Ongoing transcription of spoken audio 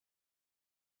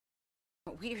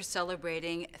We are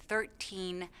celebrating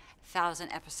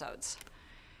 13,000 episodes,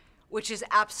 which is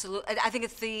absolute. I think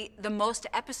it's the most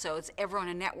episodes ever on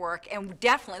a network, and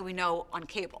definitely we know on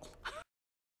cable.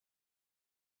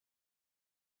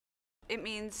 It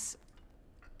means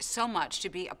so much to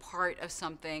be a part of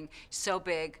something so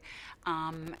big,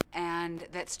 and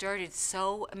that started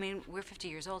so, I mean, we're 50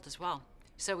 years old as well.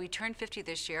 So we turned 50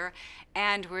 this year,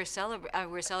 and we're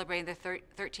celebrating the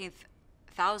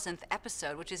 13,000th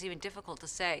episode, which is even difficult to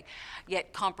say,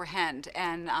 yet comprehend.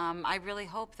 And I really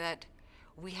hope that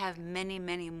we have many,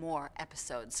 many more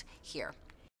episodes here.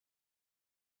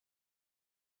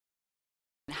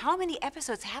 How many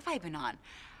episodes have I been on?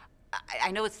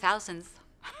 I know it's thousands.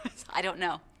 I don't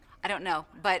know. I don't know.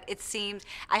 But it seems,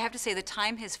 I have to say, the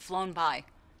time has flown by,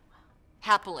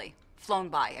 happily flown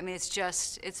by. I mean,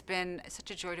 it's been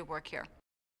such a joy to work here.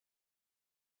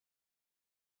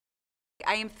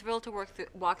 I am thrilled to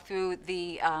walk through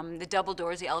the double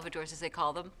doors, the elevator doors as they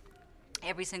call them.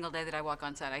 Every single day that I walk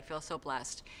on set, I feel so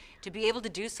blessed to be able to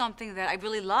do something that I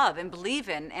really love and believe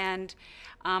in. And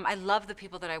I love the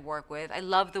people that I work with. I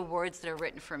love the words that are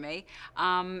written for me.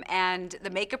 And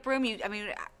the makeup room, you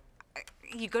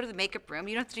go to the makeup room,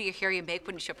 you don't have to do your hair, your makeup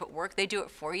when you show up at work. They do it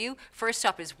for you. First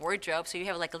up is wardrobe, so you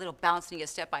have like a little bounce and you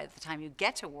step by at the time you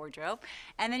get to wardrobe.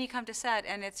 And then you come to set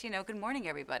and it's, good morning,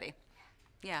 everybody.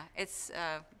 Yeah, it's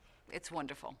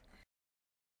wonderful.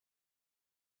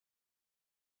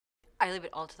 I leave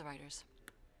it all to the writers.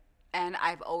 And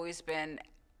I've always been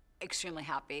extremely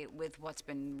happy with what's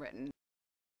been written.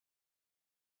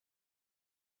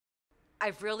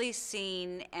 I've really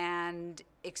seen and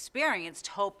experienced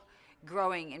Hope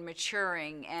growing and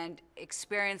maturing and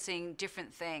experiencing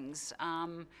different things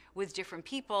with different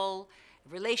people,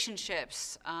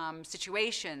 relationships,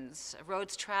 situations,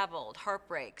 roads traveled,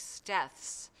 heartbreaks,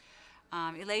 deaths,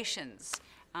 elations,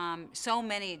 so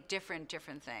many different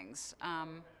things.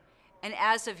 And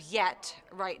as of yet,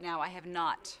 right now, I have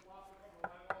not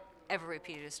ever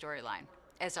repeated a storyline,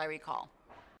 as I recall.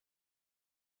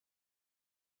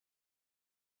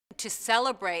 To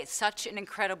celebrate such an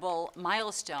incredible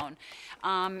milestone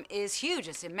is huge,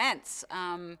 it's immense,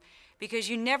 because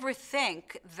you never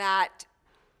think that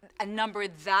a number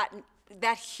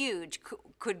that huge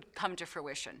could come to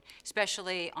fruition,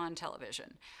 especially on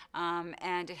television.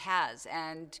 And it has,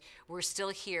 and we're still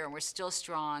here, and we're still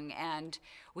strong, and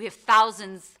we have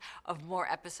thousands of more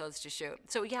episodes to shoot.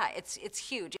 So yeah, it's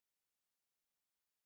huge.